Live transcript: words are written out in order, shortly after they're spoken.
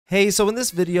Hey, so in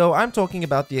this video, I'm talking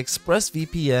about the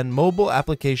ExpressVPN mobile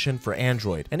application for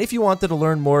Android. And if you wanted to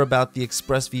learn more about the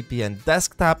ExpressVPN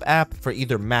desktop app for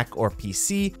either Mac or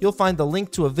PC, you'll find the link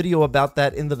to a video about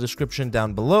that in the description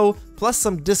down below, plus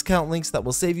some discount links that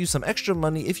will save you some extra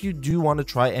money if you do want to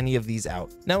try any of these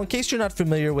out. Now, in case you're not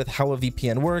familiar with how a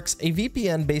VPN works, a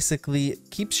VPN basically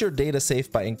keeps your data safe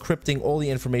by encrypting all the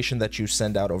information that you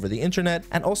send out over the internet,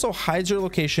 and also hides your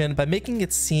location by making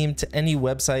it seem to any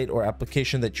website or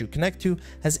application that you connect to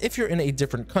as if you're in a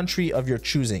different country of your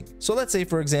choosing. So let's say,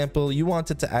 for example, you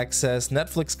wanted to access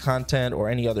Netflix content or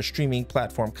any other streaming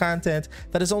platform content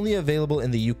that is only available in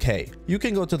the UK. You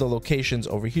can go to the locations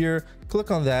over here,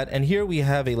 click on that, and here we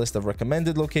have a list of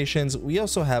recommended locations. We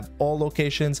also have all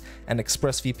locations, and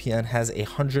ExpressVPN has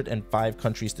 105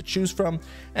 countries to choose from,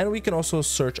 and we can also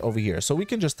search over here. So we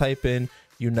can just type in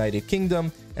United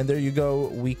Kingdom, and there you go.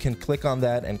 We can click on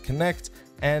that and connect,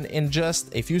 and in just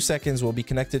a few seconds we'll be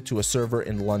connected to a server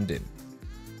in London.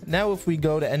 Now if we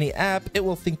go to any app, it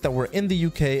will think that we're in the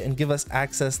UK and give us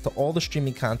access to all the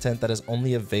streaming content that is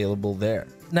only available there.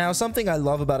 Now, something I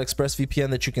love about ExpressVPN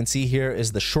that you can see here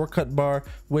is the shortcut bar,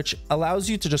 which allows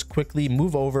you to just quickly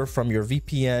move over from your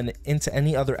VPN into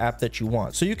any other app that you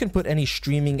want. So you can put any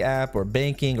streaming app or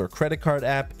banking or credit card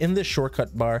app in this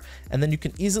shortcut bar, and then you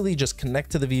can easily just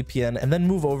connect to the VPN and then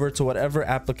move over to whatever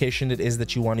application it is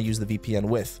that you want to use the VPN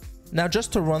with. Now,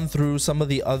 just to run through some of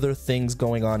the other things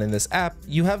going on in this app,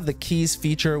 you have the keys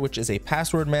feature, which is a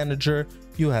password manager.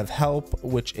 You have help,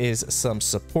 which is some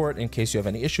support in case you have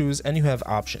any issues, and you have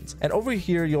options. And over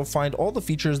here, you'll find all the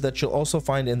features that you'll also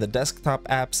find in the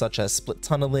desktop app, such as split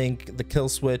tunneling, the kill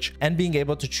switch, and being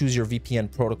able to choose your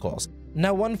VPN protocols.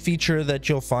 Now, one feature that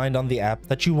you'll find on the app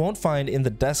that you won't find in the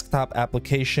desktop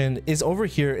application is over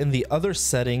here in the other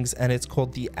settings, and it's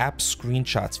called the app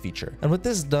screenshots feature. And what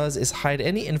this does is hide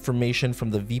any information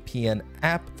from the VPN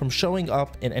app from showing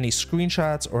up in any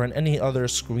screenshots or in any other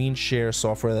screen share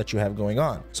software that you have going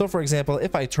on. So for example,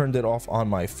 if I turned it off on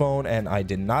my phone and I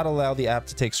did not allow the app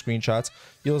to take screenshots,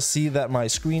 you'll see that my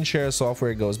screen share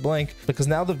software goes blank because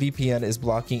now the VPN is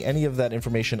blocking any of that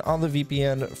information on the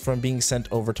VPN from being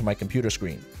sent over to my computer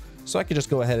screen. So I could just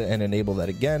go ahead and enable that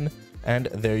again, and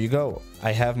there you go.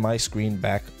 I have my screen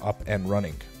back up and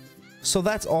running. So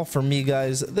that's all for me,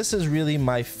 guys. This is really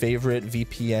my favorite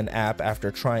VPN app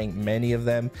after trying many of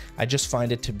them. I just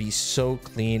find it to be so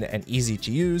clean and easy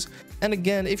to use. And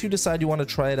again, if you decide you want to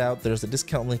try it out, there's a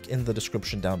discount link in the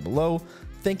description down below.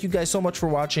 Thank you guys so much for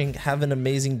watching. Have an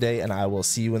amazing day, and I will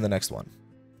see you in the next one.